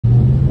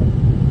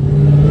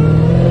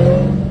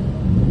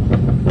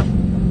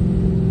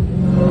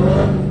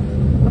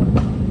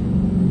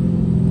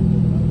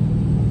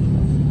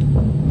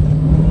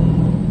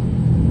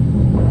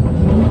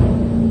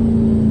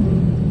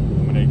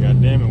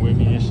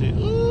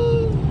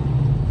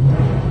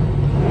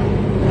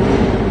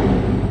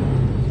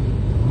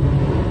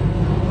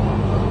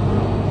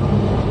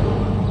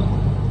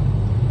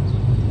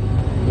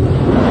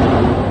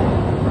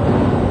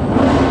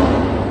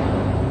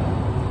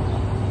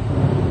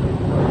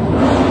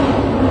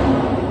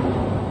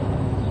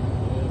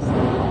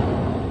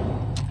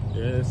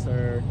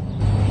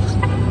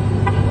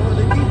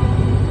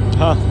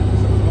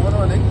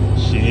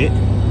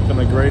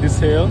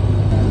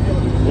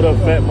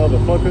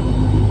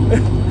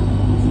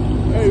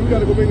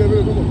gotta go make that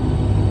video. Come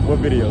on. What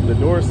video? The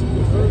doors?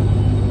 Yes, sir.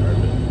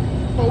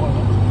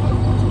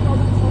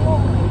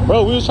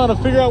 Bro, we was trying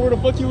to figure out where the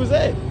fuck you was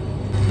at.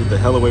 Get the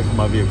hell away from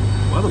my vehicle.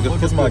 Why the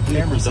fuck is my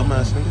camera,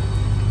 dumbass nigga?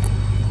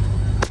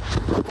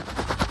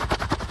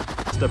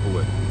 Step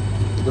away.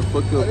 The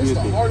fuck up this is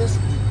the hardest.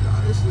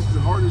 This is the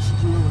hardest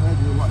shit you ever had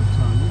in your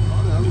lifetime.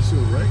 All that other shit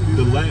raggedy.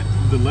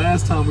 The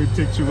last time we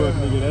picked you up,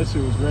 nigga, that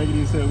shit was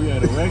raggedy as hell. We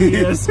had a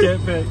raggedy ass scat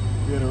pack.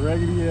 We had a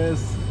raggedy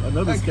ass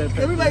another scat pack.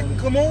 Can we like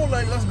come on,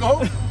 like let's go?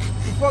 The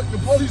fuck, the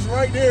police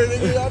right there,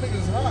 nigga. Y'all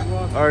niggas hot.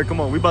 All right, come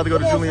on. We about to go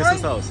to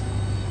Julian's house.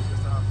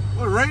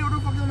 What, Ray? What the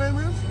fuck your name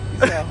is? You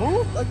said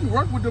who? Like you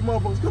work with the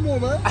motherfuckers. Come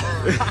on, man.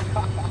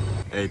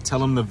 Hey, tell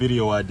them the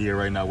video idea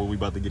right now. What we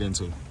about to get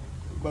into? We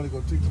about to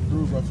go take some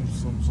dudes off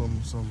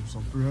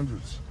some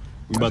 300s.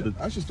 We about to.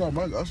 I should start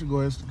my. I should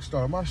go ahead and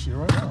start my shit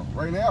right now.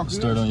 Right now.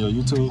 Start on your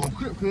YouTube. On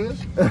Crip,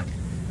 cuz.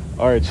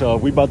 All right, y'all.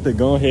 We about to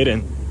go ahead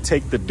and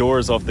take the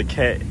doors off the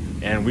Cat,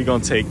 and we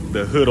gonna take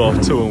the hood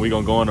off too, and we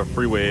gonna go on the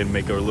freeway and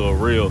make a little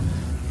reel.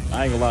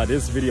 I ain't gonna lie,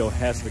 this video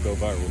has to go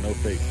viral. No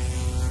fake.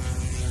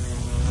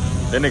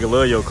 That nigga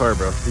love your car,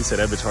 bro. He said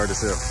that bitch hard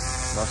as hell.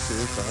 My shit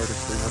is the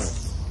hardest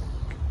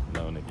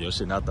 300. No, nigga, your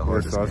shit not the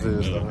hardest. Yes, Man.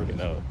 it's the No, hardest.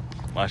 no,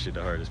 my shit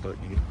the hardest, fuck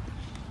nigga.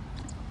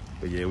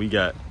 But yeah, we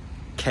got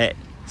cat,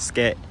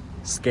 scat,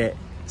 scat,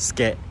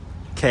 scat,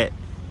 cat,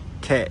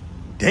 cat.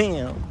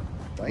 Damn.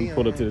 We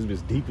pulled up to this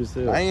bitch deep as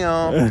hell.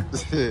 Damn.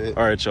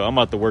 All right, y'all. I'm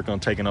about to work on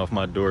taking off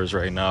my doors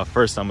right now.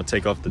 First, I'm gonna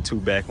take off the two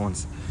back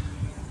ones.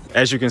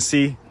 As you can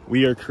see,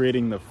 we are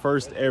creating the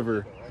first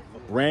ever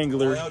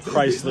Wrangler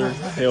Chrysler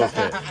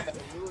Hellcat.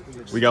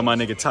 We got my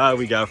nigga Ty,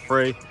 we got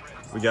Frey,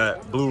 we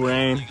got Blue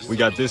Rain, we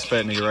got this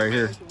fat nigga right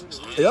here.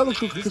 Hey, y'all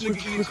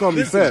can call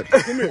me fat.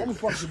 Come here. I'm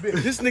fuck your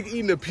bitch. This nigga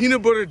eating a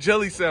peanut butter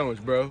jelly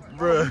sandwich, bro.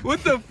 Bruh.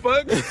 What the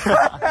fuck?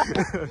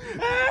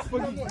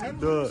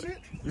 Duh.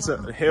 You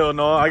said, hell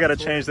no, I gotta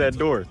change that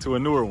door to a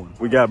newer one.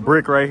 We got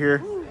Brick right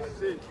here.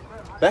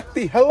 Back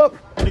the hell up.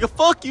 Nigga,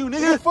 fuck you,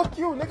 nigga. Fuck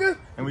you, nigga.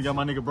 And we got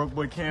my nigga Broke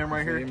Boy Cam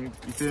right here. You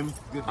feel me?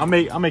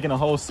 I'm making a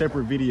whole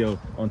separate video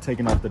on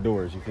taking off the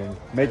doors, you feel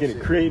me?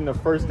 Creating the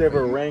first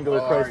ever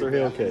Wrangler Chrysler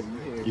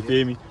Hellcat. You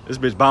feel me? This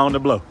bitch bound to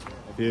blow.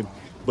 You feel me?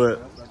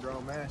 But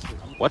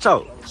watch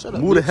out.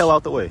 Move the hell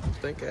out the way.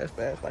 Think ass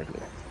fast like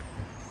that.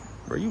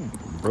 Bro, you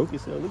broke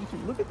as hell. Look at you.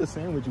 Look at the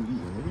sandwich you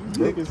eating. You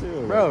broke as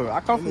hell. Bro,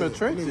 I come from the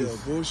trenches.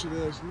 Bullshit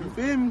ass. You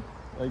feel me?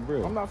 Like,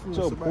 bro, I'm not from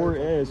your the poor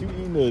ass. You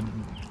eating the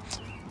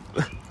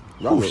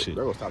shit.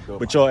 But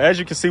But y'all, as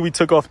you can see, we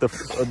took off the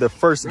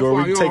first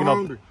door. We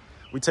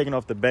taking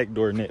off the back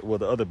door next. Well,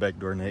 the other back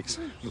door next.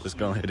 Let's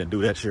go ahead and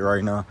do that shit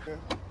right now.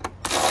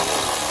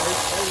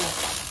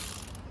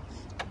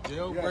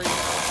 Jailbreak.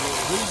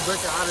 Really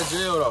breaking out of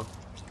jail though.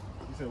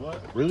 You said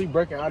what? Really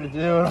breaking out of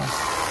jail though.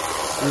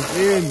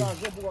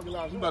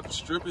 You about to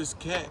strip his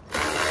cat,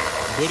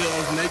 butt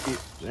ass naked,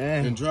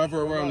 and drive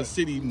her around the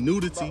city,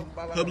 nudity,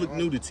 public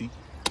nudity.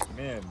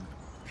 Man,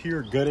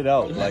 pure gutted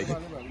out. Like,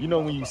 you know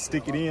when you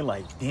stick it in,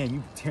 like, damn,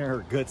 you tear her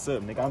guts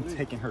up, nigga. I'm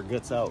taking her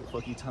guts out.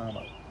 Fuck you, time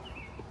out.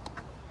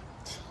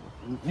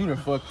 You done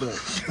fucked up.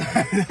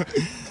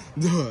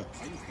 This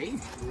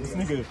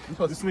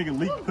nigga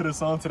Leak put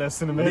us on to that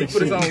cinematic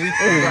Put us on. We took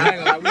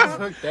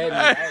that.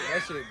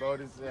 That shit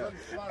about us.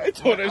 I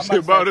told that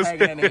shit about us.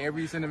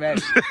 Every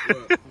cinematic.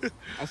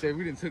 I said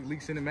we done took Leak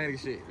cinematic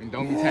shit and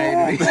don't be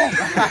tagged. We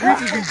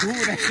just be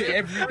doing that shit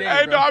every day.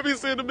 Hey, no, I be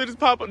seeing the bitches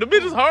pop up. The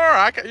bitches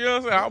hard. You know what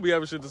I'm saying? I don't be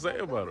having shit to say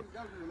about them.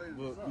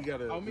 But we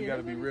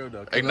gotta be real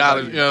though.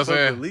 Acknowledge, you know what I'm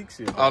saying? Leak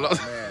shit. Oh, no.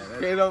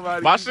 Can't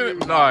nobody. My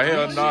shit? Nah,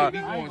 hell nah.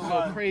 Going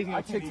so crazy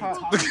on TikTok.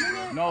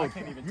 No, you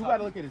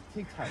gotta look at his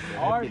TikTok. I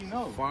already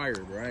know.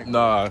 Fired, right?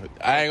 Nah,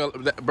 I ain't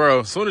gonna,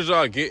 bro, as soon as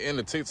y'all get in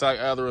the TikTok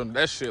algorithm,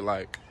 that shit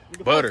like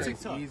butter.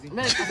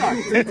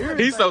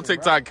 He's so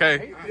TikTok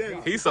K.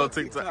 He's so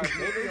TikTok.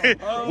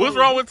 What's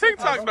wrong with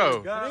TikTok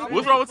though?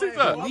 What's wrong with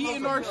TikTok? We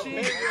in our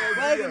shit,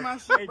 bugging my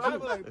shit, bro.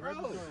 Like,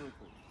 bro,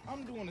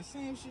 I'm doing the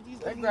same shit these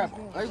days.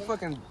 They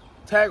fucking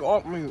tag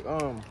off me,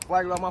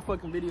 flag out my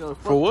fucking videos.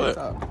 For what?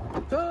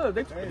 Cause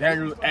they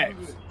Dangerous X.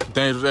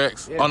 Dangerous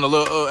X. Yeah. On the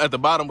little, at the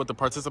bottom with the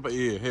participant.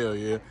 Yeah, hell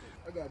yeah.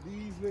 I got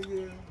these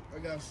niggas. I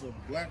got some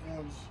black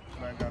ones.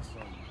 And I got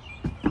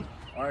some.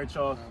 All right,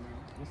 y'all.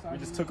 We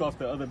just took off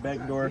the other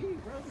back door.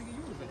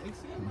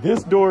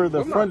 This door,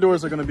 the front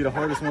doors are gonna be the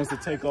hardest ones to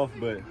take off,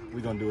 but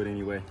we're gonna do it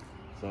anyway.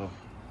 So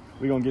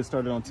we're gonna get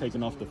started on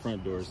taking off the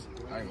front doors.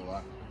 I ain't gonna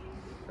lie.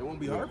 It won't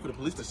be hard for the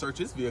police to search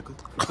his vehicle.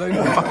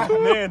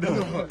 Man,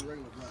 dude.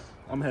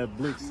 I'm gonna have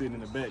Blick sitting in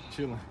the back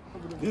chilling.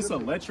 This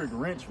electric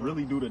wrench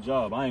really do the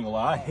job. I ain't gonna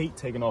lie. I hate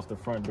taking off the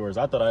front doors.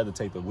 I thought I had to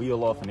take the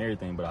wheel off and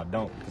everything, but I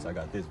don't because I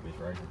got this bitch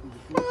right here.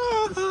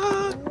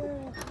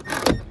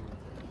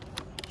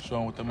 Show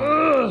him what the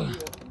money.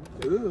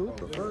 What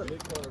the fuck?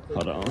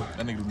 Hold on.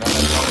 That nigga do not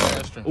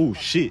have a Oh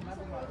shit.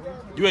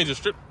 You ain't just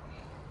stripped.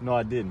 No,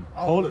 I didn't.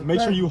 Hold it. Make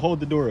sure you hold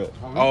the door up.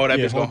 Oh, that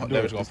Yeah, bitch hold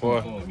gonna the door.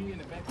 fall.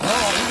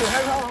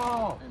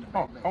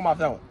 Hold my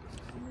phone.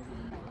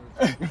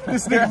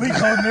 This nigga Leak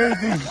holding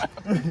everything.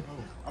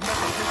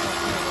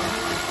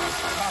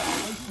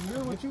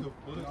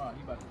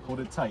 Hold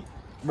it tight.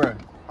 Bruh.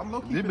 I'm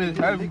low-key. This bitch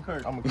heavy.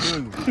 I'm gonna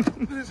kill you.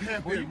 This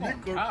heavy.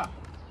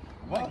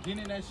 What? Get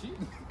in that shit.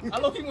 I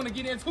low-key want to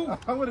get in too.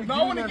 I want to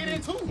get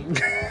in too.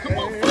 Come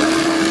on.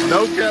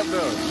 No cap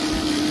though.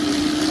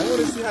 I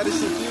want to see how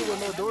this shit feel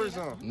with no doors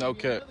on. No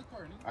cap.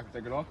 I can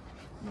take it off.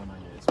 No,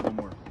 not yet. It's one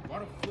more.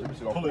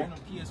 Pull it.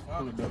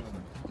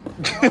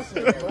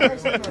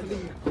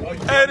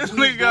 Hey, this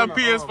nigga got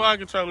PS5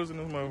 controllers in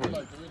his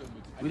motherfucker.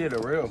 We did a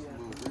real.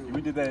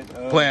 We did that.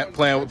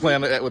 Playing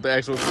with the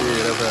actual kid.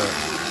 That's how.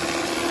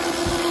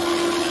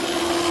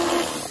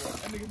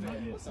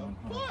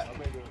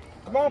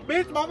 Come on,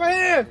 bitch, my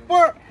hand.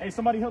 Fuck. Hey,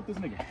 somebody help this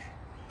nigga.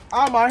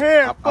 On my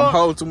hand. I'm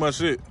holding too much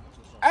shit.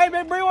 Hey,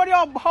 man, bring one of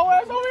y'all whole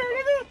ass over here,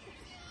 nigga.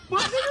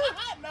 What,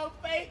 nigga? No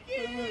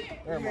faking.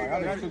 Never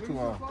mind, I took too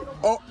long.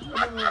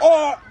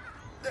 Oh.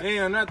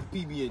 Damn, not the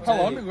PBA. Hold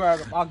on, let me grab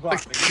my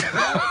Glock.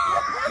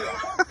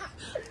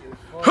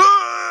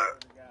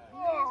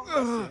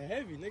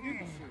 Heavy,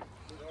 nigga.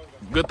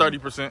 Good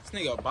 30%. This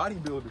nigga a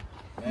bodybuilder.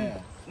 Yeah.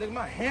 Nigga,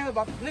 my hand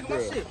about nigga,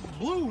 my shit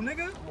blue,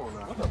 nigga.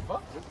 What the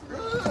fuck?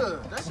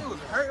 That shit was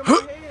hurting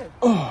my hand.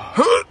 Oh.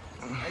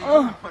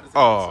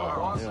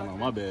 Hell no,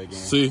 my bad, gang.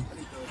 See?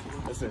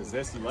 That's a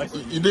zesty life.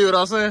 You did what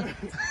I'm saying?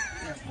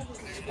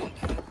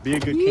 Be a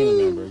good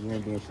cameraman, bro. You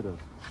ain't doing shit up.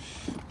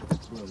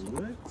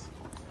 What?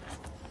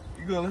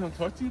 You gonna let him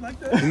talk to you like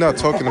that? You're not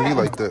talking to me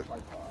like that.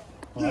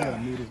 Oh, I gotta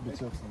move this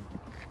bitch up some.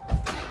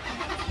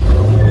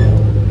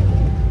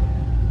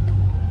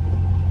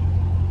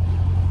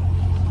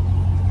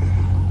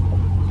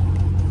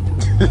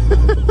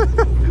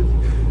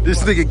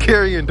 This nigga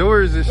carrying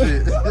doors and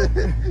shit.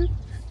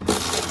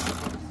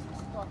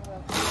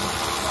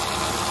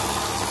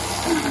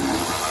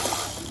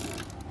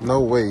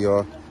 No way,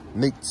 y'all.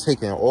 Nick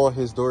taking all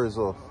his doors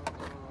off.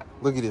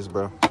 Look at this,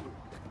 bro.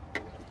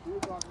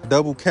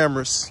 Double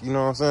cameras, you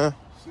know what I'm saying?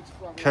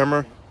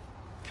 Camera.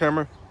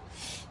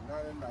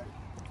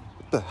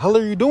 What the hell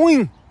are you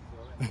doing?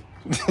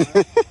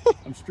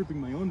 I'm stripping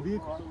my own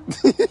vehicle.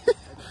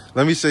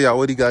 Let me show y'all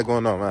what he got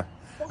going on, man.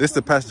 This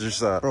the passenger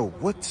side. Bro,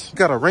 what? You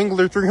got a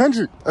Wrangler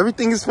 300.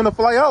 Everything is finna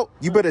fly out.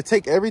 You better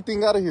take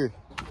everything out of here.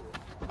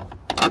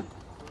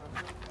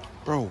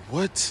 Bro,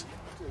 what?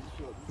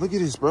 Look at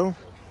this, bro.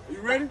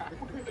 You ready?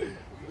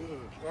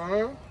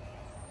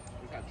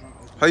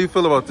 How you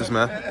feel about this,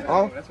 man?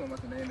 Huh? That's what I'm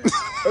about to name it.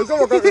 Hey,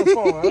 someone got your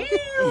phone, man.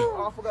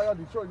 Oh, I forgot y'all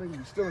Detroit niggas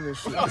be stealing this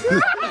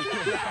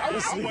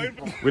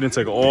shit. We didn't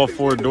take all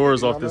 4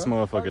 doors off this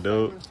motherfucker,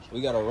 dude.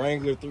 We got a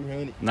Wrangler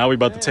 300. Now we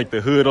about to take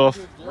the hood off.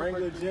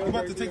 Wrangler Gel. You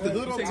about to take the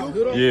hood off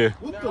too? Yeah.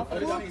 What the fuck?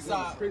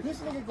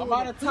 I'm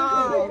out of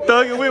time.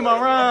 Thugging with my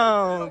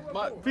round.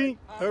 Pink.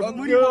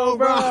 Go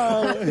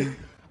brown.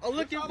 I'm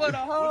looking for the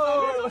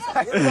hole.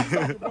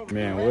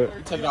 Man,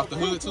 what? Take off the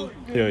hood too.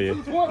 Hell yeah.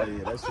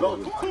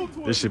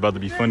 This shit about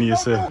to be funny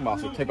as hell. I'm about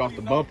to take off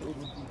the bumper.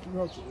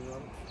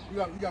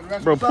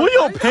 Bro, pull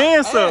your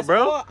pants up,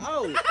 bro.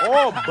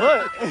 All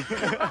butt.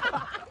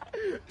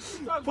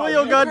 Pull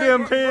your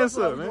goddamn pants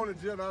up, man. Going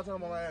to jail now,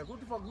 time on my ass.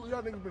 What the fuck?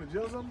 Y'all niggas been to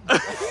jail or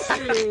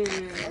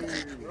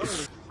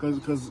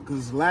something? Cause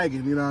it's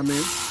lagging, you know what I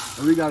mean?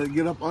 And we gotta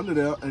get up under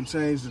there and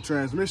change the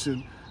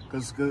transmission,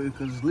 cause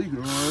it's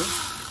legal, right?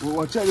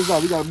 Well, check this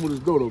out. We gotta move this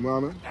door though,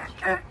 man.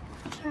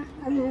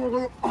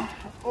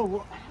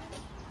 Oh,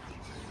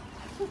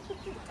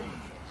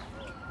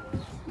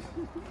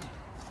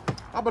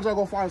 I bet y'all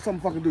go find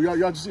something fucking do.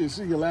 Y'all just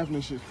see you laughing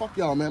and shit. Fuck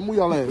y'all, man. Move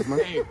y'all ass, man.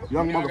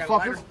 Young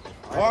motherfuckers.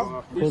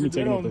 Let me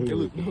take off the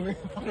hood.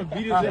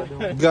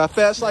 You got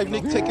Fast Life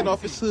Nick taking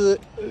off his hood.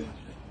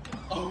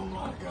 Oh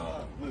my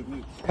God. Look.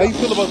 How you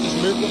feel about this,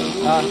 Mirko?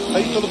 How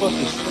you feel about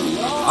this?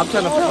 I'm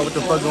trying to figure out what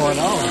the fuck going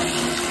on.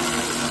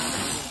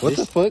 What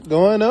the fuck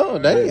going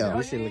on? Damn.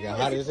 This shit looking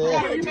hot as hell.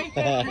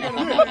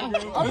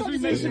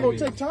 This shit gonna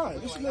take time.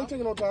 This shit ain't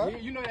taking no time.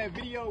 You know that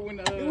video when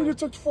We just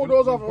took 4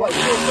 doors off and like,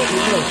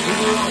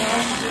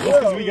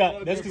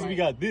 That's because we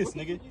got this,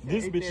 nigga.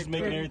 This bitch is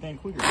making everything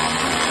quicker.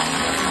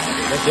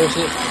 That's your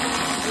shit.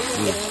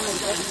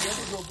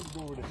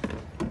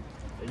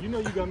 Hey, you know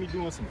you got me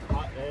doing some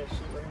hot ass shit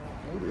right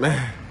now.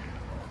 Man.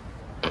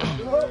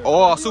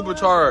 Oh,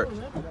 supercharged.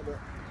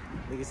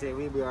 Nigga said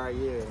we be alright,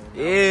 yeah.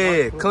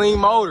 Yeah, clean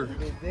motor.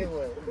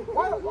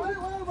 why everybody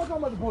talking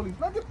about the police?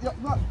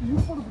 You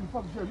supposed to be the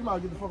fucking sheriff. You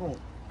might get the fuck on.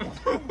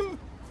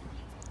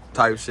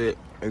 Type shit.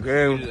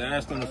 Okay. You just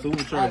asked on the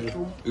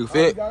supercharger. You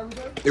fit?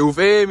 You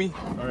feel me?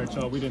 All right,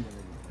 y'all. We didn't.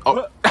 Oh.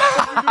 What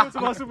we doing to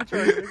my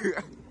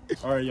supercharger?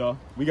 All right, y'all.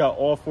 We got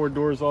all 4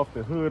 doors off,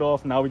 the hood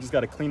off. Now we just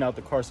got to clean out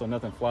the car so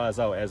nothing flies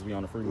out as we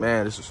on the freeway.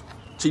 Man, this is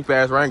cheap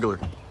ass Wrangler.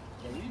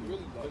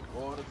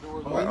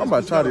 I'm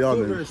about to try to y'all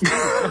niggas.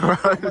 I'm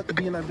about to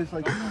be in that bitch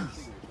like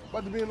this.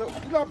 About to be in the,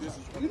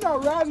 you're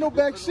not riding no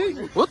back seat.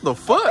 What the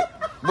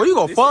fuck? Boy, you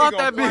gonna fall out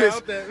that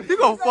bitch. You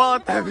gonna fall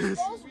out that bitch.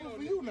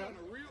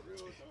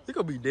 You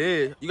gonna be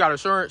dead. You got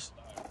insurance?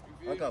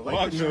 I got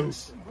life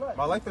insurance.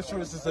 My life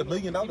insurance is $1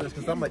 million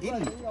because I'm an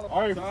idiot.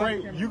 All right,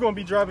 Frank, you gonna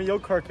be driving your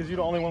car because you're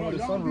the only one with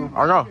a sunroof.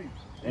 I know.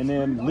 And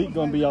then Leak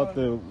gonna be out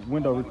the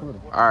window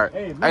recording. All right.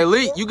 Hey,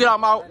 Lee, you get out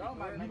my. You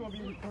gonna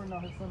be recording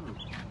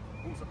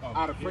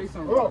Out of freight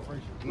some. Look,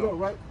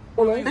 right?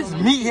 This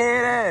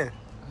meathead ass.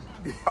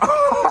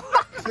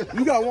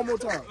 You got one more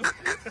time.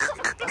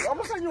 I'm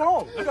gonna send you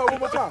home. You got one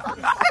more time.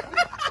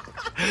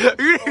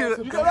 You even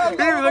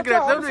looking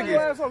at them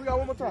niggas. You got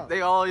one more time.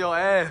 They all your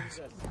ass.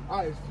 All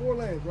right, it's 4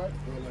 lanes, right?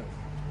 4 lanes.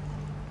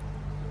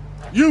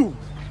 You.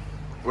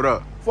 What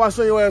up? Before I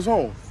send your ass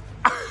home.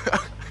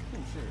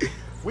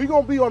 We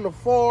gonna be on the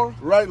far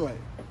right lane,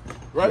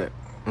 right?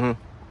 Yeah.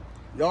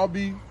 Y'all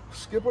be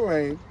skip a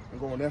lane and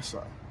go on that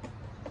side.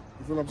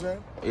 You feel what I'm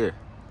saying? Yeah. You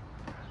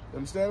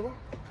understandable?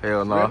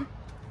 Hell no. Ready?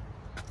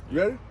 You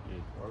ready? Yeah.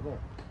 All right, go on.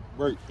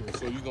 Right.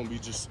 So you gonna be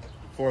just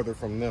farther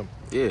from them.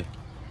 Yeah.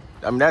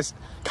 I mean, that's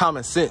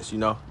common sense, you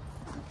know.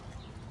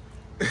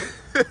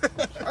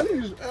 I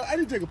need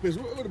to take a piss.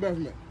 Where the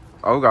bathroom at?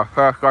 Oh, we got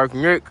fast car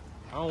Nick.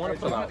 I don't want to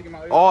pull out.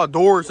 All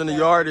doors in the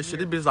yard and shit.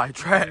 This bitch like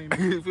trap.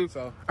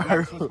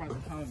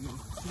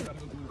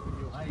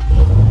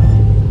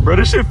 Bro,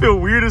 this shit feel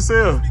weird as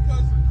hell.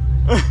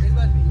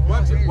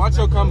 Watch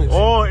your comments.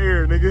 All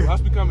air, nigga.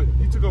 Watch me comment.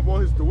 He took up all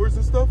his doors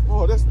and stuff.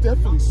 Oh, that's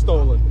definitely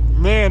stolen.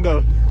 Man,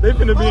 though, they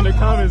finna be in the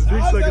comments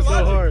dick sucking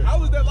so hard. How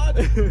was that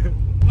logic? Hold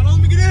on, let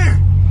me get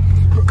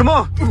in. Come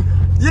on.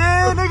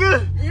 Yeah,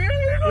 nigga.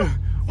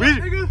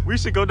 We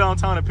should go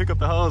downtown and pick up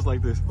the house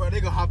like this. Bro,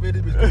 they gonna hop in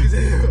this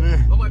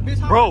bitch. I'm like, bitch,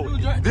 how Bro, do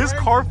you this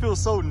car feels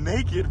so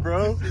naked,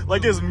 bro.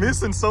 Like it's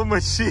missing so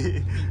much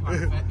shit.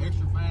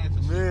 extra fast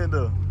and shit. Man,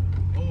 though.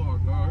 Oh my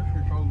god, this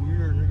shit's so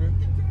weird,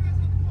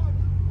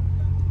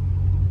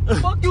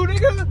 nigga. Fuck you,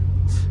 nigga.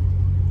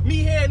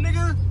 Meathead,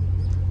 nigga.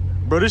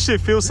 Bro, this shit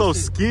feels so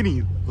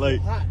skinny. Like,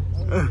 Who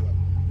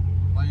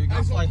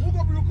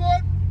gonna be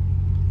recording?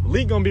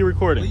 Lee gonna be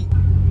recording.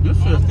 This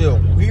shit feel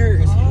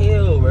weird as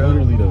hell, bro.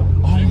 Literally, though.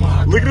 Oh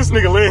my Look at this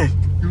nigga leg.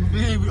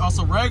 god.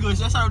 Also regular.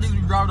 That's how niggas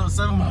be driving up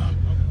 7 miles.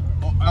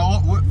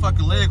 What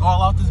fucking leg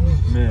all out this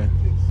bitch. Man.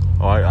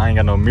 Oh, I ain't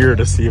got no mirror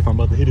to see if I'm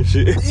about to hit this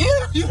shit.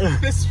 Yeah,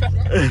 this fat.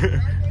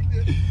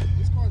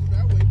 This car's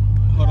that way.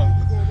 Hold on.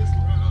 You going this way?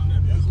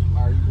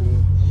 Are you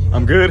good?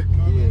 I'm good.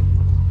 Yeah.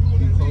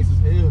 You close as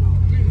hell, though.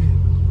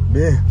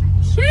 Man.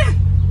 Shit.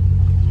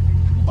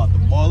 I'm about to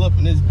ball up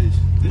in this bitch.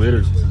 This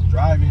Literally. bitch is a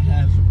driving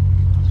hazard.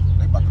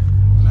 They about to.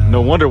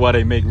 No wonder why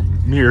they make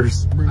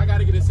mirrors. I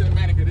gotta get a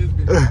cinematic of this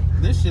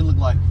bitch.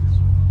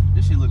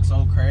 This shit look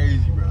so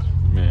crazy, bro.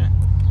 Man.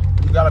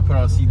 You gotta put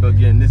on a seatbelt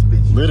getting this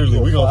bitch. Literally,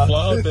 we gonna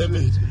fly out that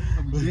bitch.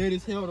 I'm dead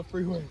as hell on the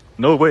freeway.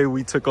 No way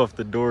we took off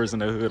the doors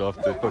and the hood off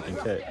the fucking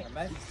cat.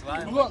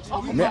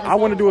 Man, I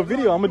want to do a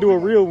video. I'm gonna do a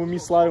reel with me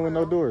sliding with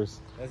no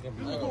doors. I'm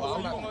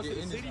not gonna get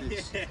in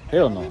this bitch.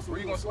 Hell no. Where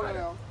you gonna slide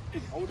out?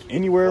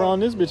 Anywhere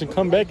on this bitch and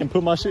come back and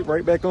put my shit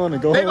right back on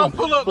and go They home. gonna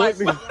pull up like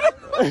Fuck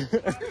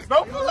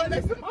don't pull up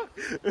next to my.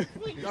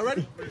 Y'all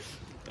ready?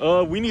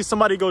 we need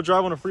somebody to go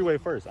drive on the freeway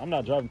first. I'm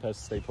not driving past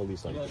the state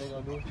police like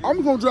that.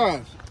 I'm gonna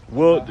drive.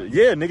 Well,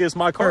 yeah, nigga, it's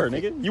my car,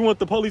 nigga. You want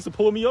the police to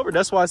pull me over?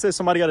 That's why I said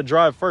somebody got to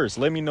drive first.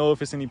 Let me know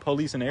if it's any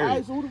police in the All area.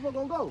 right, so who the fuck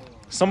gonna go?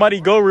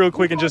 Somebody go real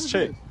quick and just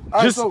check. All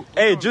right, Just so-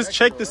 hey, just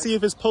check to see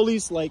if it's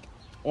police like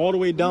all the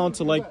way down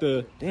to like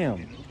the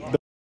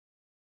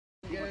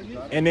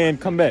and then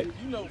come back.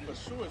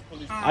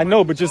 I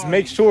know, but just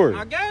make sure.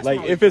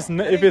 Like if it's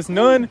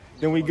none,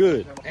 then we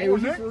good. Hey,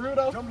 was you for real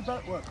though?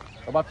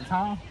 About the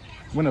time?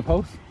 When the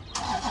post?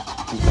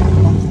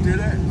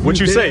 What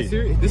you say?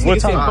 This What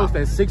nigga said time? post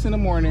at 6 in the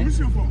morning,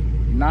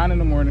 9 in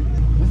the morning.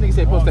 This nigga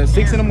said post at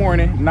 6 in the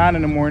morning, 9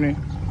 in the morning.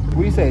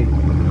 What you say?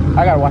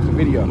 I gotta watch the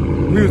video.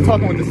 We was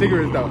talking with the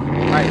cigarettes though.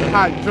 Like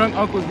how drunk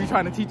uncles be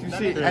trying to teach you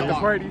shit at the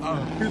parties. He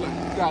was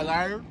like, you got a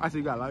liar? I said,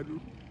 you got a liar,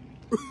 dude?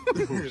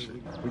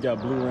 We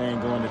got Blue Rain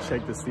going to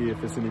check to see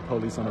if it's any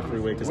police on the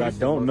freeway because I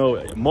don't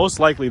know. Most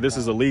likely this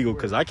is illegal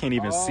because I can't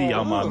even see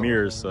out my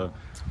mirrors, so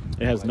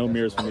it has no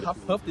mirrors for me. I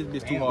puffed this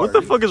bitch too hard. What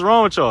the fuck is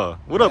wrong with y'all?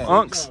 What up,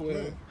 unks?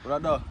 What I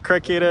know?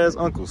 Crackhead ass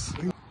uncles.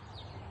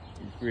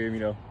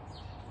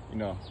 You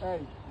know.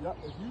 Hey,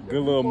 if you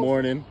Good little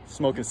morning,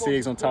 smoking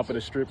cigs on top of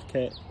the strip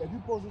cat. If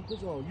you post this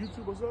picture on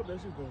YouTube or something,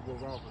 that shit gonna go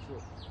viral for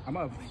sure. I'm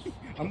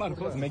about to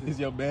post Make this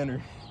your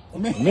banner.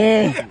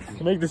 Man,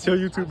 make this your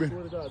YouTuber.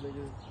 Swear to God,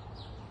 nigga.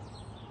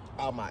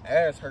 Oh, my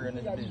ass hurting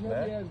this You got these bitch,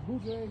 heavy man. ass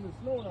boots and ain't even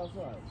snowing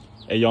outside.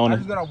 Hey, y'all I on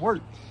just the gotta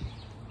work.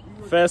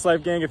 Fast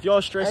Life gang, if y'all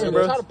stressing, Hey,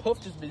 bro, try to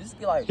puff this bitch. This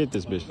be like hit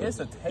this bitch. It's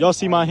a bro. taste. Y'all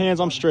see my hands?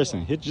 I'm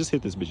stressing. Just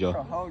hit this bitch, y'all.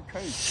 whole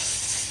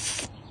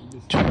case.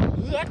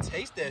 I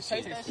taste that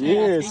shit.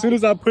 Yeah, as soon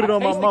as I put it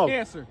on my mouth.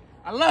 Cancer.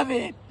 I love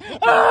it.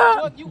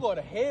 Fuck, you go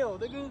to hell,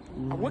 nigga.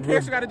 What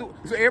cancer got to do?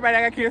 So everybody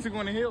that got cancer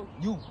going to hell?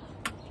 You.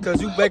 Cause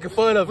you making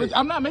fun of it.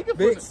 I'm not making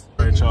fun of it.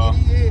 Alright, y'all.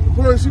 Put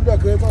on your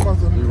seatbelt, cuz. Talk about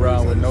something. We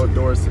riding with no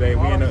doors today.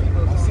 We in a Is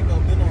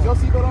your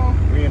seatbelt on?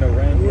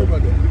 Wrangler.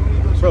 About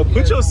that. Bro,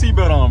 put your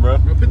seatbelt on, bro.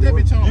 Put that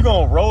bitch on. You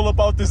gonna roll up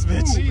out this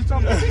bitch.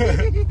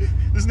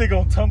 This nigga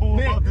gonna tumble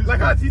about this Like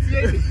how bitch.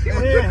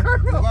 TTA. Yeah.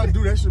 If I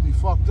do that, should be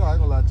fucked up. I ain't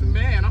gonna lie to you.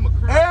 Man, I'm a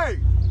crack. Hey!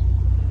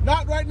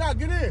 Not right now.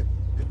 Get in.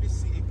 If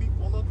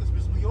people look, this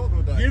bitch, we all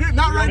gonna die. Get in.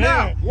 Not right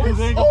now. Cause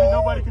there ain't gonna be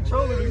nobody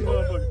controlling this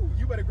motherfucker.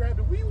 You better grab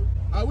the wheel.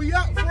 Are we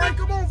out? Frank,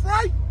 come on,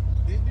 Frank.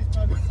 This bitch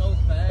trying to be so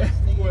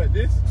fast, nigga.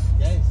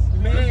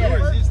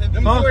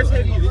 Them doors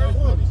heavy as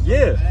fuck.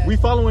 Yeah, we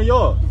following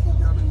y'all.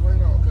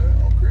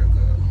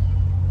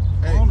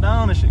 Calm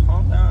down and shit.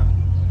 Calm down.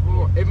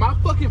 Bro, if my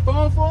fucking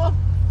phone fall,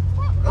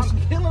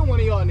 I'm killing one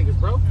of y'all niggas,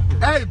 bro.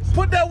 Hey,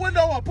 put that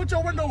window up. Put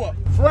your window up.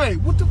 Frey,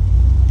 what the?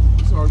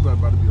 It's always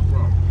about to be a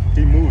problem.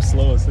 He moves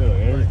slow as hell.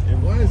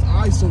 Why is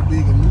eyes so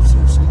big and move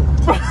so slow?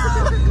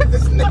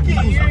 This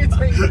nigga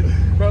irritating.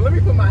 Bro, let me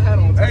put my hat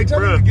on. Hey, tell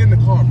me to get in the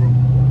car, bro.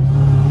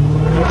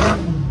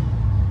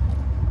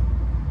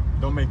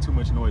 Don't make too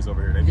much noise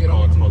over here. They be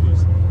calling the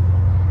police. Bro,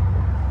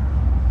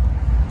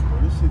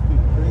 this shit feel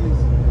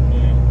crazy.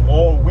 Man,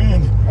 all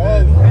wind.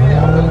 Oh,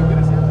 man, I'm gonna get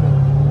his hat on.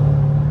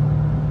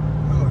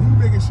 Oh, he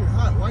making shit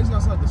hot. Why is he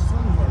outside the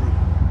sunroof already?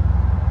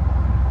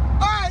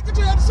 Alright, get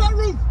your head to the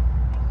sunroof.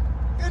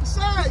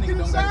 Inside, get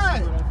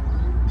inside.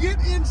 Get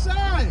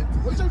inside.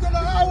 What's up on the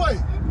highway?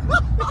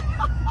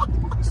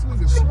 This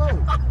nigga's slow.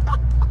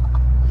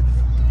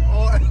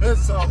 Oh,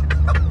 that's all.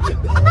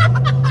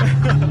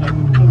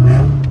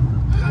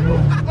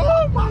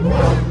 Oh my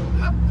God.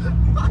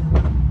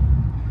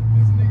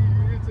 This nigga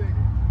irritating.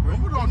 Bro,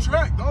 put it on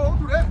track. Don't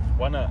do that.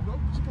 Why not?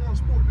 Don't put it on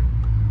sport,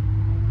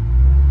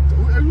 nigga. So,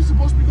 are you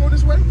supposed to be going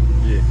this way?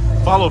 Yeah.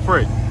 Follow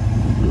Frey.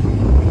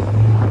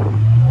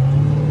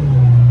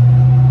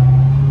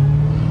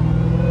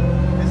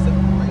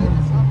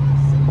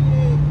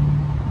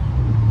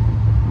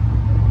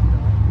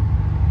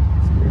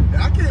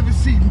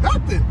 See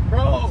nothing,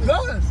 bro.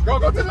 Bro,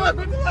 go to the left.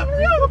 Go to the left.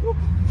 Oh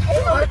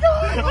my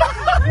God!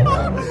 Oh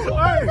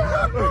my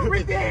God, bro,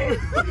 we dead.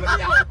 Let me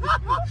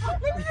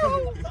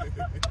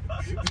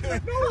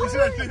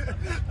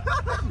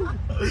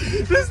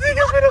This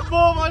nigga finna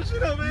blow my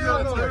shit up, man.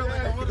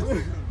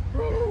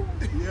 Bro.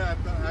 Yeah,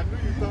 I knew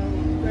you thought it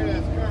was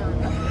fast car.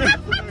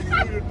 You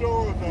blew the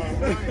doors off.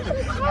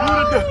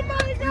 Oh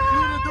my God! You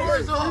blew the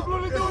doors off. You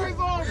blew the doors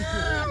off.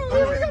 Yeah.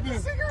 Oh, I got the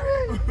cigarette.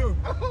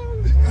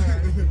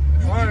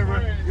 All right, bro.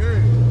 Yeah.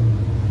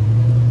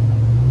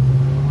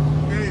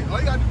 Hey, all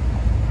you got to do.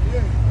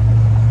 Yeah.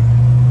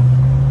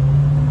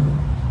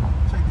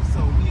 Check this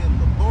out. We in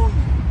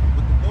Livonia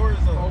with the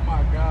doors up. Oh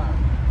my God.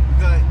 We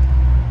got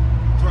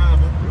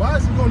driving. Why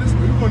is he going this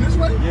way? You going this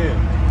way?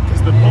 Yeah.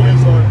 It's the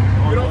police on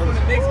Get off on the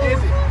next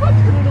exit. Get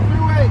on the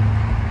freeway.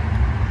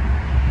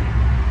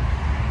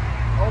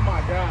 Oh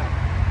my God.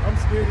 I'm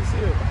scared as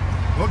hell.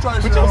 Don't try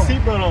to Put your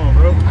seatbelt on,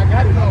 bro. I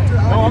got it on.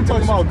 No, I'm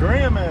talking about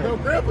grandma. Yo,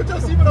 girl, put your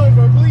seatbelt on,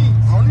 bro, please.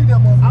 I don't need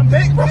that motherfucker. I'm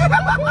back, bro.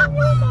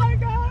 Oh my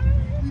God.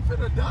 You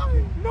finna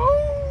die. No.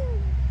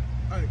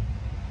 Hey.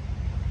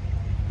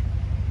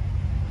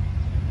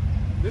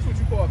 This what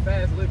you call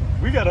fast living.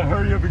 We gotta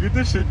hurry up and get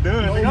this shit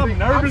done. No, Nigga, I'm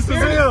nervous as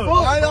serious. hell.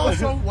 Why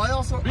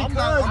also?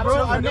 Because,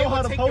 bro, I know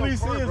how the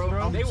police is,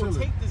 bro. They will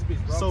take this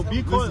bitch, bro. So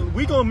be quick.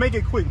 We gonna make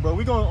it quick, bro.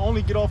 We gonna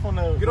only get off on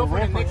the Get off on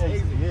the next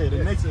exit. exit. Yeah,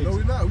 the next No, exit.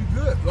 we not. We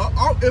good.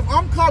 If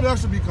I'm calm, I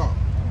should be calm.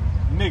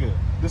 Nigga,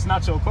 this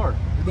not your car.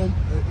 It don't.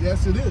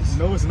 Yes, it is.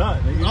 No, it's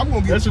not, nigga. I'm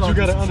gonna get That's what you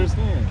gotta charged.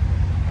 understand.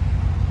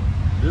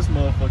 This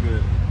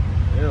motherfucker,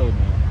 hell no.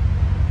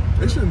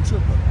 They shouldn't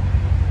trip us.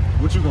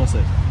 What you gonna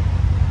say?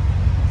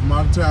 From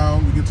out of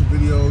town, we get some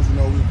videos. You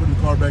know, we putting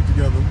the car back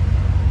together. You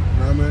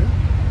know what I mean?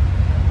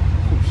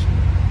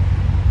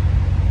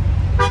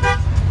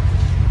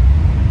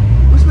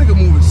 This nigga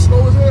moving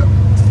slow as hell.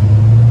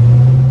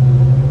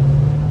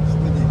 This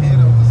nigga head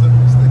off the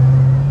something stick.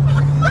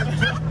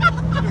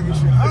 This nigga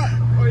shit hot.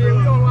 Oh yeah,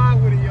 we on live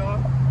with it, y'all.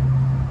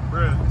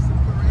 Bruh. It's a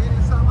parade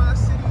inside my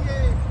city,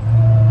 yeah.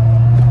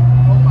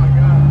 Oh my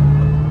God.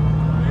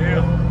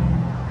 Yeah.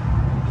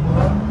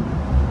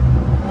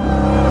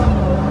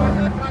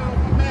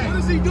 What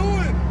is he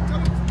doing?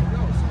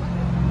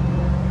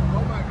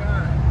 Oh my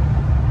God.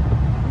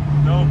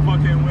 No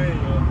fucking way,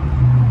 yo.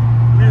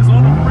 We is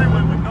on the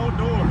freeway with no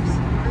doors.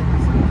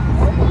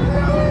 Oh my God.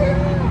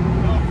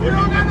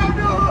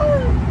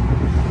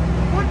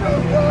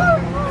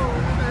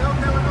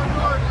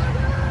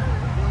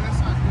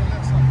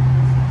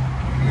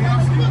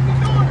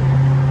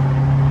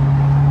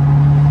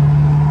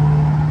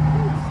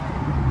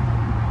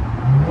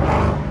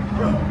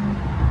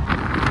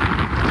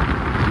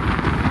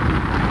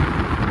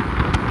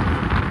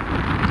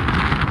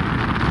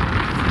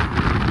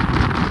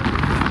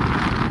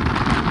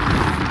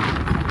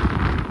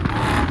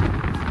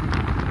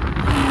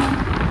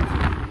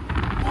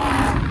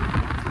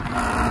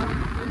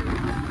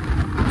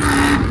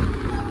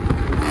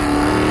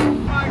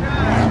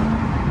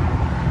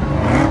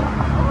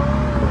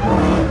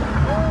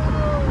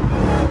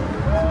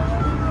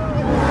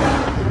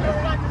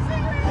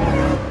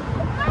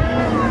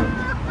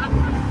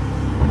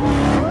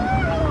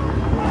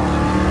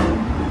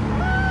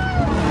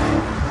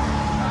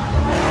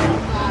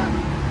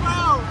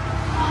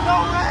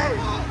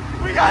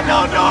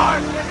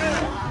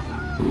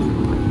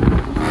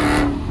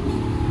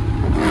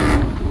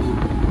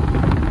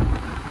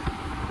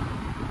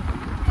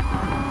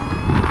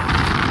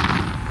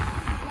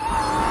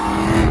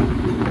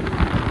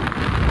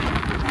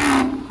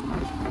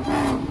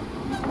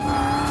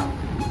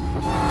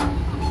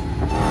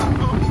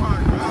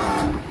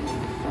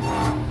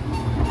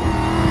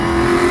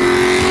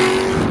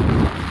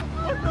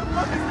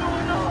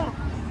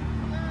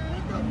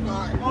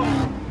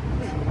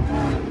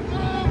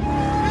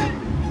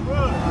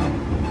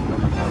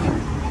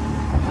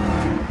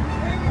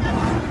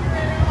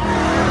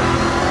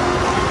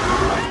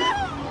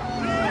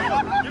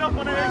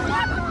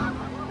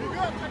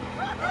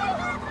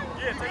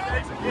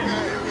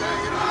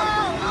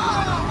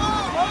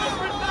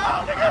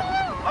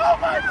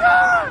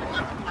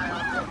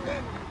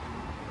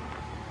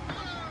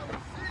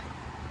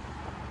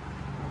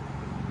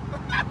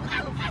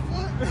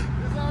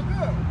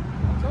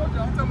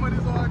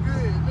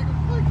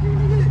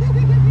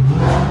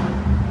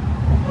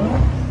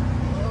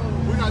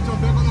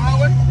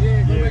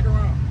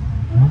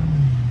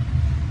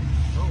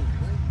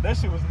 That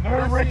shit was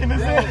nerve-wracking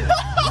as hell.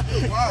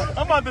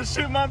 I'm about to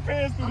shit my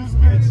pants through this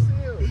bitch.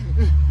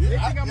 They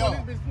think I'm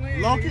on this bitch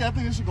playing. Loki, I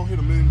think this shit gonna hit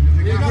a million.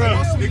 You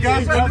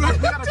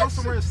gotta go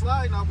somewhere and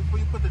slide now before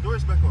you put the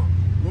doors back on.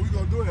 What we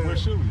gonna do at? Where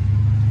should we?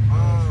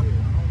 I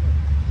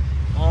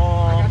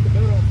got the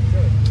belt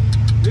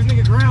on. This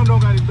nigga ground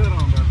don't got his belt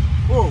on, bro.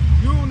 Whoa,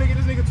 you nigga,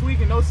 this nigga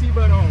tweaking, no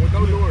seatbelt on with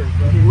no doors,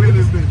 bro. We in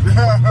this bitch.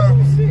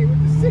 Oh shit,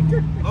 with the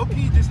sticker.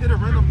 Low-key, just hit a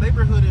random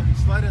neighborhood and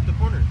slide at the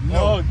corner.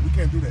 No, we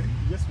can't do that.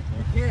 Yes, we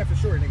can. Yeah, for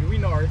sure, nigga. We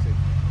know our shit.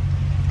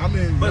 I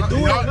mean, But do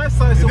it on that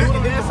side so we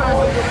can dance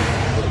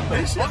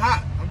This shit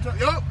hot. I'm telling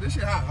you, this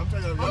shit hot. I'm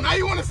telling you. Oh, now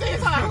you want to say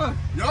it's hot, huh?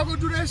 Y'all gonna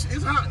do that shit?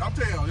 It's hot. I'm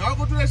telling y'all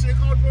gonna do that shit and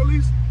call the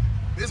police?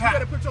 It's You hot.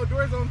 better put your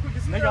doors on quick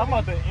as Nigga, I'm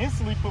about to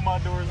instantly put my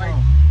doors Like,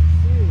 on.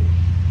 shit.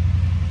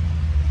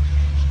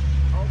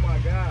 Oh my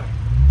god.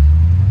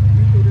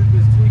 You threw this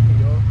bitch tweaking,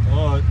 yo.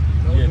 Oh,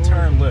 No yeah, doors.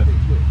 turn left.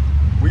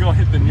 We gonna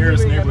hit the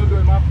nearest You ain't got no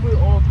neighborhood. doors. My foot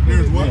all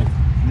Nearest what?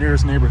 Yeah,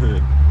 nearest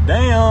neighborhood.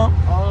 Damn.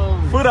 Oh,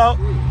 Foot out.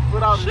 shit.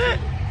 Foot out. Shit.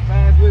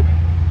 Fast living.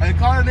 Hey,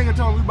 call that nigga,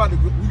 tell him we about to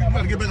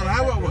get back on the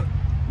highway or what?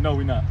 No,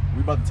 we not.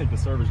 We about to take the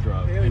service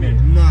drive. Hell And yeah.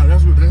 then- Nah,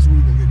 that's what we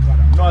gonna get caught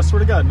out. no, I swear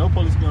to God, no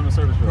police be on the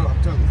service Bro, drive.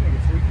 I'm telling you.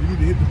 You need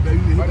to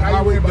hit the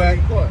highway back.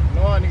 No,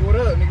 nigga, what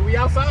up? Nigga, we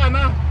outside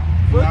now.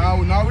 No,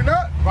 we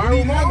not.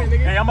 Viral moment,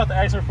 nigga. Hey, I'm about to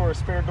ask her for a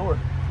spare door.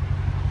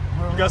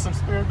 You got some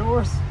spare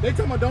doors? They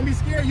talking about don't be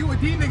scared. You a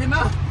D nigga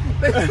now.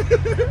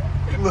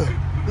 Look,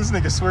 this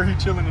nigga swear he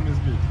chilling in this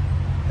bitch.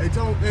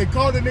 Hey,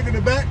 call the nigga in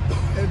the back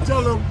and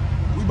tell him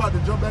we about to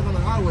jump back on the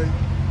highway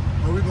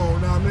and we gonna,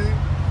 know what I mean,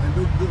 and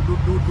do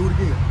it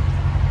again.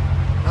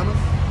 I know.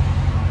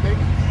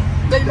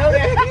 They know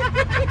that.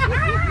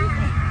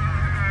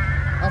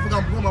 I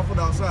forgot to put my foot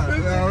outside.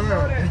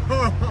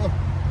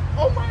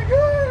 Oh my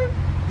god.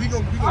 We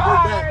gonna go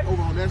back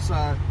over on that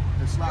side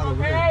and slide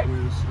over there. You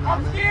know what I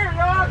I'm mean? scared,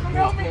 y'all. Come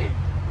help me.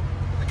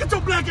 Get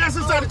your black ass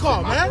inside the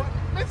car, man.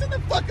 Man, shut the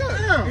fuck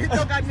up. Get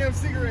your goddamn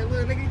cigarette,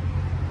 little nigga.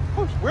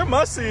 Where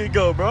my seat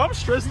go, bro? I'm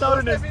stressed out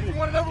in this You bitch.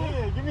 want another one?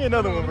 Yeah, give me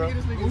another one, bro. Let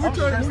me get this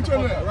nigga. We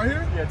turn that right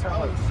here? Yeah, turn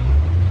left.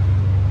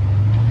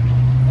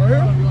 Right here?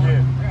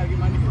 Yeah. I gotta get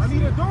my nigga. I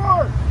need a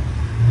door.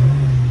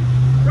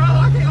 Bro,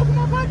 I can't open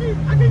my pocket.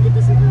 I can't get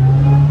the cigarette.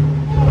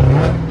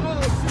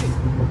 Oh shit.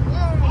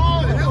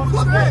 Oh, the hell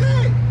was that?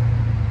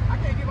 I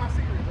can't get my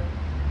cigarette, bro.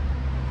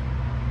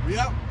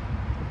 Yep.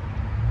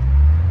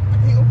 I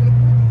can't open the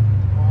pocket.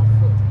 Oh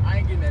fuck. I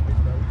ain't getting that bitch,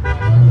 bro.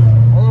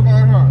 Hold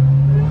on, huh?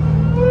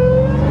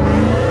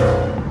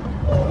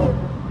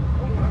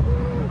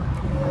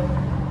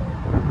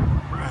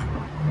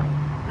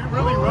 We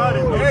really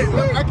riding, bro. Hey,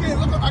 look, I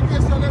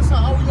can't see on that side.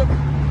 How we looking?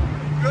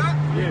 Good?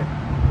 Yeah.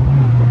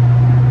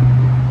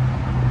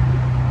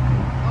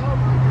 Oh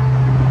my god.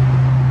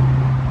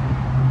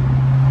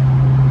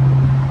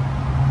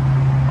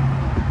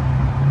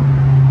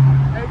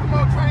 Hey, come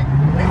on, Frank.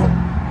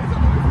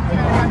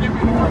 Give me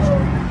the first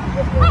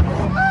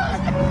one.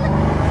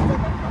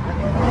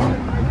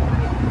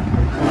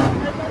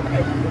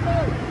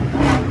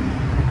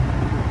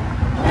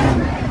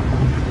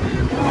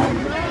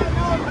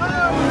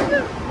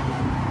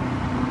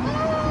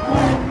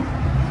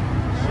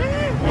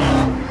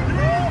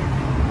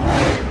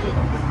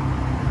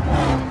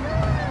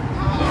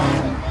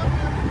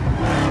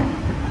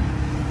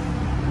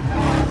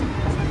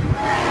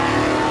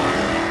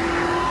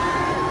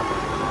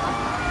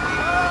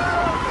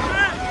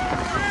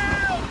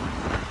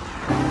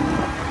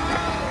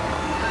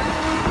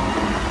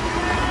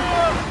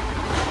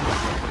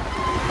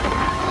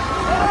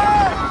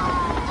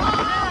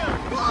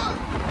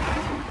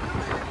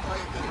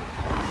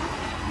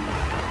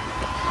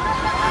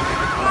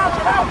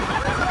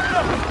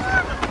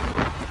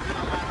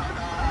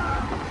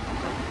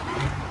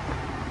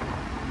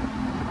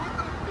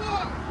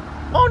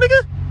 Oh,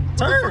 nigga.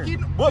 Turn.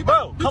 fuck What,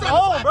 bro? Come trying to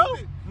on, slide bro. on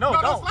it. No,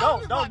 No, don't slide on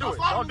this block. do it.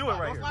 slide on Don't do this it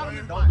right block.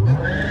 here, Don't slide bro. on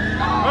this Don't do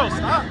it. Bro,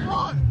 stop.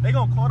 They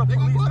gonna call the They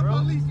gonna police, call the bro.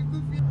 police, you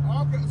goofy.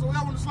 Okay, so where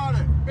y'all want to slide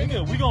at? Nigga,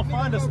 we gonna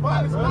find a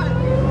spot, bro.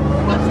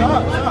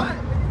 Stop.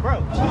 Bro,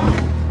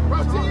 Bro,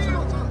 chill.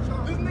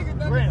 This nigga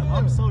done Graham, it.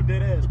 I'm so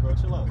dead ass, bro.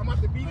 Chill out. I'm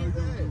about to beat his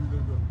ass.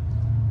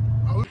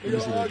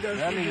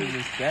 That nigga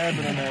was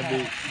stabbing on that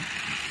bitch.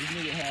 This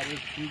nigga had his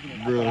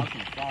tweaking. Bro.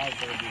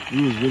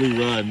 We was really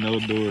riding no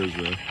doors,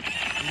 bro.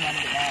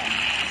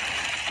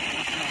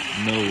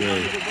 No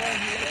way.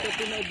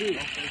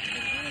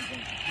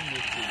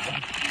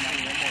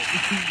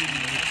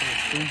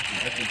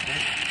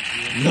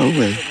 No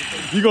way.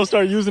 You gonna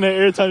start using that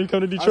every time you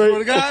come to Detroit? swear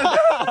to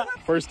God.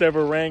 First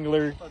ever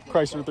Wrangler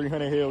Chrysler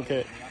 300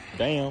 Hellcat.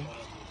 Damn.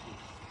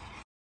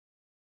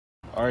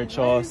 All right,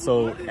 y'all.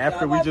 So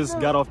after we just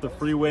got off the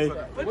freeway,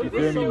 you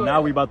feel me?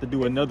 Now we about to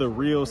do another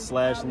reel /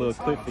 little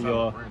clip for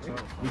y'all.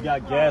 We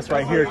got gas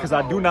right here because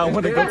I do not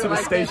want to go to the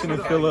station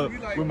and fill up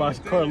with my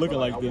car looking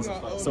like this.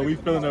 So we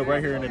filling up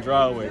right here in the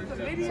driveway.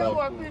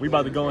 So we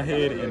about to go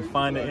ahead and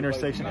find the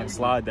intersection and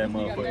slide that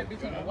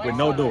motherfucker with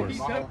no doors. You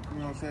know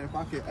what I'm saying? If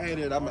I can add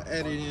it, I'ma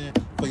add it in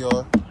for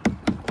y'all.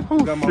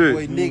 Got my shit.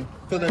 boy Nick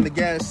filling the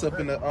gas up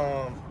in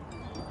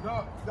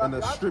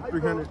the strip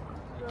 300.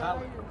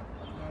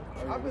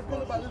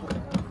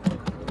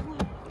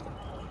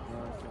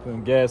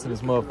 Putting gas in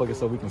this motherfucker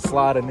so we can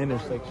slide an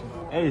intersection.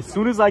 Hey, as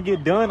soon as I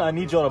get done, I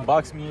need y'all to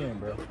box me in,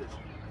 bro.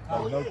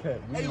 Like, no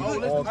cap. We need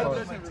all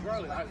cars.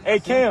 Hey,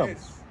 Cam,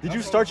 did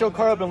you start your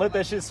car up and let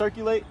that shit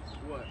circulate?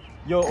 What?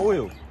 Your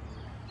oil.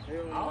 I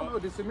don't know.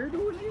 Did Samir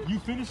do it yet? You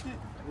finished it?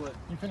 What?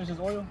 You finished his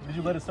oil? Did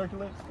you let it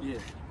circulate? Yeah.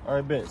 All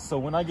right, bet. So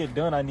when I get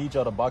done, I need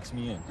y'all to box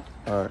me in.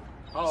 All right.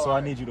 Oh, So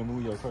I need you to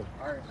move your car.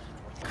 All right.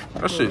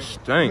 That shit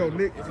stink. You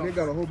know, Nick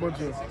got a whole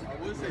bunch of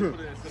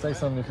Say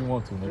something if you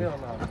want to, nigga.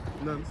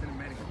 nothing.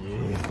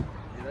 Yeah.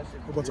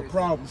 A whole bunch of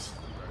problems.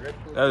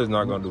 That is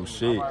not gonna do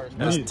shit.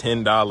 That's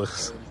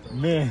 $10.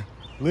 Man,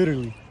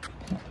 literally.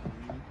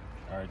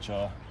 All right,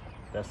 y'all.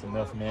 That's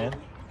enough, man.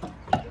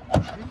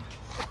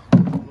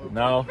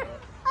 Now,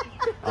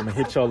 I'm gonna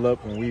hit y'all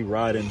up when we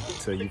ride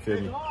into, you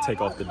feel me, take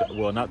off the,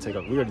 well, not take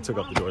off, we already took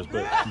off the doors,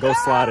 but go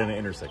slide in the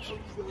intersection.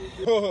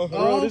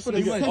 Bro, this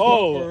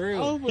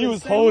nigga, he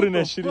was holding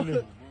that shit in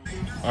there.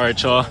 All right,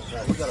 y'all.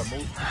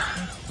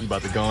 We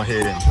about to go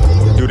ahead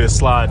and do this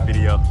slide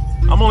video.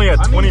 I'm only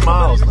at 20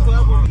 miles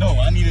now. No,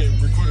 I need to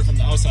record it from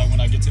the outside when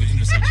I get to the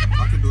intersection.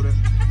 I can do that.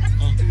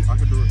 I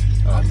can do it.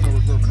 I'm gonna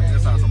record from the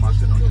inside so my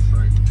shit don't get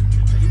straight.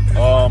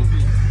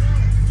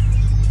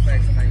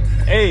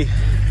 Hey,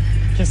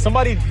 can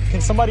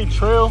somebody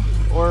trail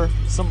or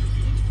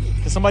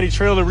can somebody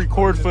trail to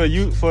record for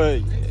you for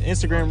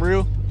Instagram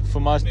reel for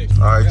my? All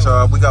right,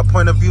 y'all. We got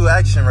point of view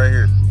action right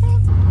here.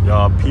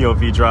 Y'all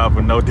POV drive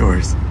with no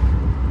doors.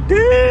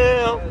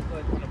 Damn.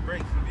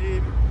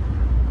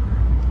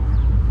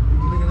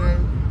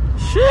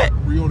 Shit.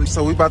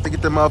 So we about to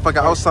get the motherfucker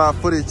outside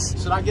footage.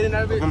 Should I get in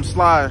that bit? I'm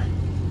slide.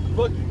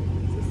 Look.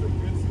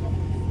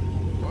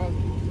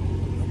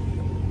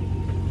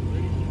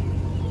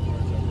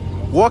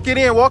 Walk it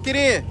in. Walk it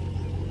in.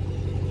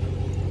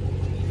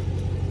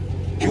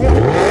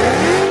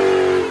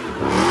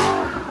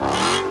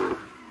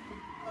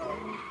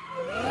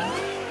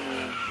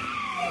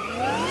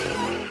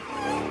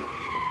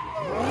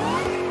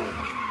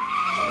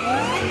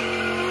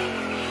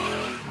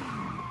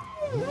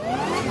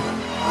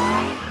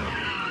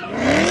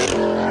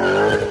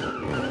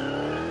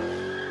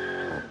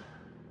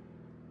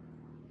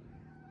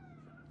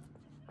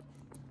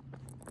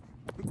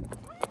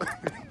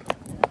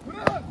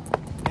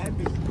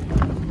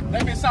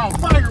 That bitch sound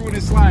fire when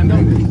it's sliding,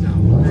 don't it?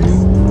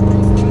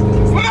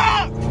 What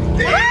up?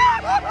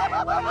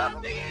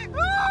 Nigga!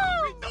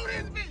 We threw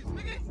this bitch,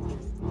 nigga!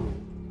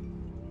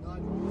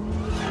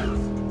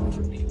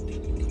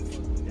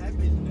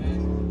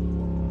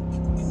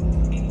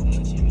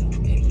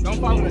 Don't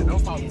follow that,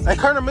 don't follow that. Hey,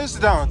 Colonel Mr.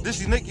 down. This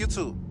is Nick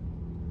YouTube.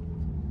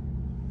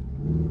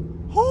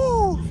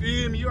 Whoo!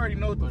 Feel me? You already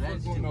know what the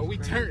fuck's going on. We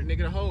turned,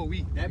 nigga, the whole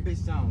week. That bitch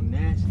sound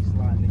nasty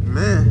sliding, nigga.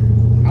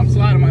 Man. I'm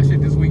sliding my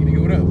shit this week,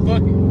 nigga. What up?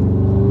 Fuck it.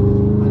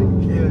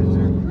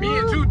 Me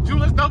and Ju,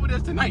 let's double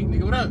this tonight,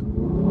 nigga. What up?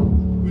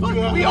 Fuck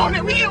it. We on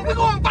it. We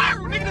going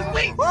viral, nigga, this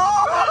week.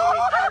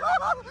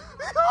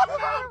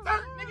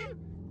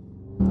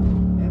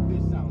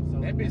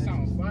 That bitch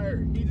sounds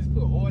fire. He just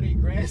put all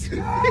that grass. I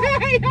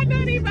know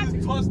he about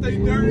to toss they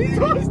dirt. He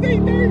toss they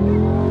dirt.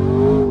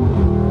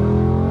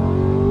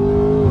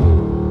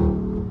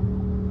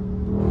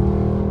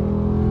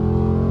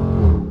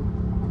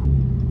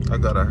 I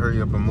gotta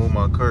hurry up and move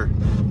my car.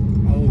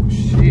 Oh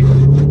shit.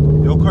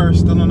 Your car is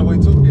still on the way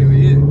too? Hell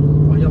yeah.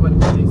 Oh, y'all about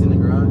to put things in the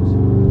garage?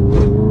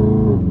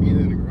 Either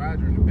in the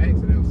garage or in the back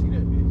so they don't see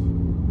that bitch.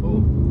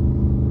 Oh.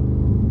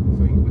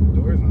 So you can put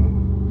the doors on.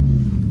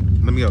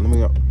 Let me out, let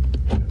me out.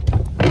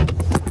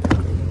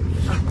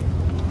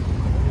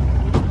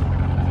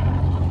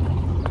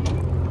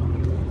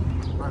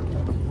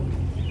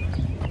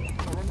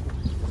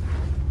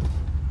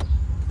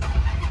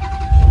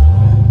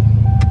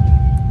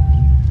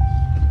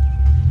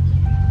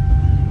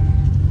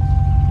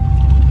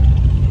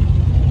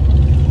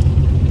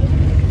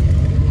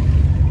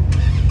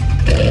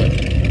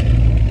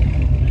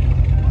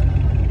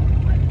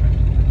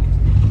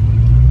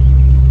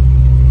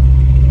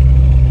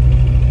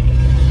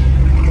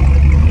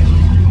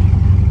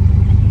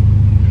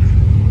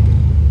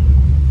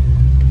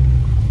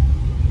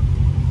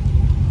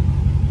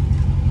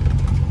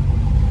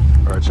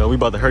 We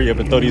about to hurry up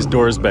and throw these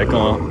doors back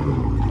on.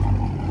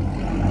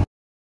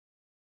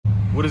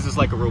 What is this,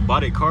 like a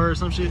robotic car or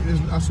some shit?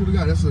 I swear to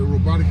God, that's a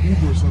robotic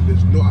Uber or something.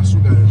 I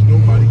swear to God, there's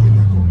nobody in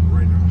that car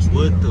right now.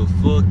 What the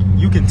fuck?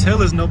 You can tell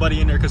there's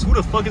nobody in there because who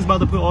the fuck is about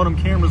to put all them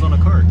cameras on a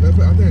car? I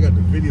think I got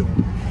the video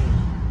on.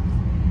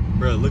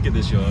 Bro, look at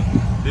this, y'all.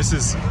 This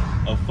is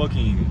a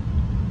fucking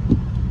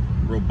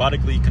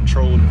robotically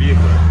controlled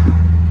vehicle.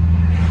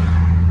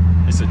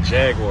 It's a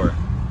Jaguar.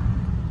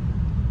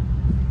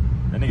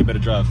 That nigga better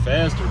drive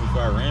faster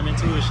before I ram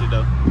into it, shit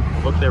though.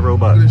 Fuck that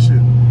robot. Look at this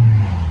shit.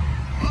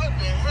 What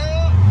the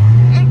hell?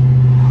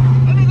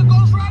 That nigga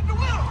goes right the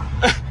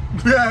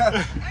wheel.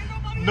 Yeah.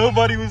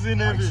 Nobody was in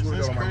that bitch.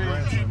 That's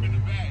crazy.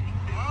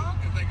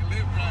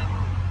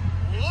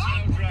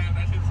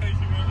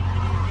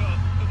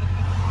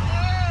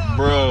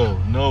 Bro,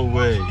 No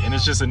way. And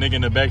it's just a nigga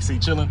in the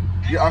backseat chilling?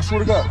 Yeah, I swear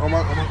to God, on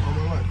my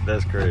life.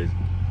 That's crazy.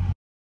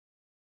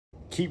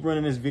 Keep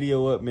running this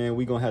video up, man.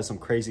 We gonna have some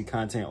crazy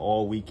content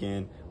all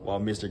weekend while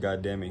Mr.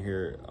 Goddammit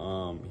here.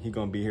 He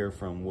gonna be here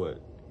from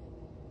what?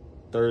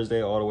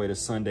 Thursday all the way to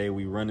Sunday.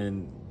 We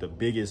running the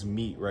biggest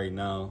meet right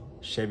now,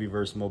 Chevy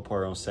vs.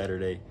 Mopar on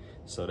Saturday.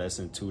 So that's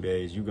in 2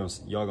 days.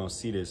 Y'all gonna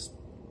see this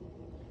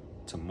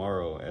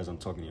tomorrow as I'm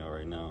talking to y'all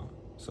right now.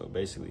 So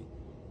basically,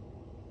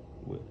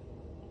 what?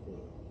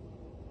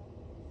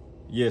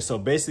 Yeah, so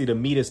basically the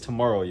meet is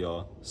tomorrow,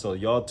 y'all. So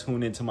y'all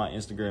tune into my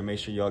Instagram. Make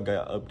sure y'all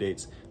got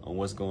updates on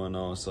what's going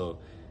on. So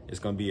it's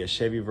gonna be a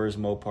Chevy vs.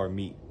 Mopar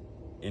meet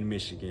in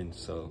Michigan.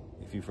 So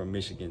if you're from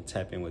Michigan,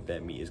 tap in with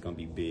that meet. It's gonna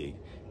be big.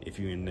 If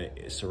you're in the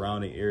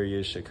surrounding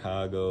areas,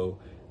 Chicago,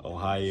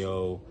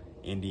 Ohio,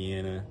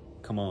 Indiana,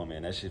 come on,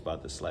 man, that shit's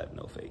about to slap,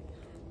 no fake.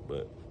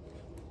 But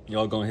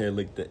y'all go ahead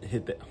and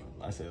hit that.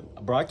 I said,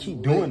 bro, I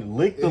keep doing it.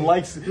 Lick the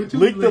likes,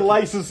 lick the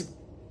license.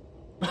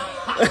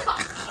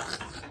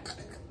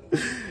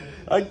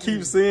 I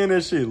keep saying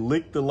that shit.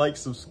 Lick the like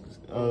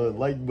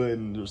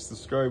button or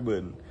subscribe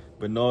button.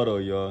 But no, though,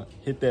 y'all,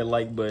 hit that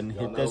like button,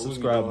 hit that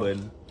subscribe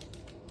button.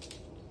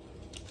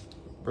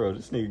 Bro,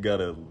 this nigga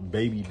got a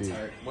baby dick.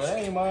 Right. Well, that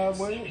ain't mine,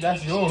 boy.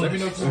 That's yours. Let me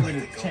know if you want me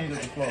to change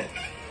up the flow.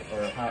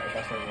 Or how, if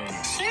I start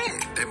running.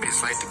 Shit. That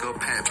bitch like to go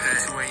pat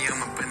 2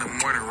 a.m. up in the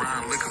morning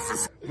round looking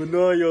for... But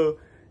no, yo,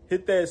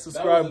 hit that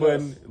subscribe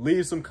button.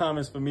 Leave some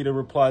comments for me to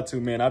reply to,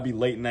 man. I'll be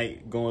late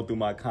night going through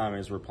my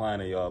comments,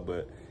 replying to y'all,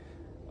 but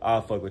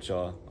I'll fuck with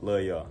y'all.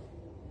 Love y'all.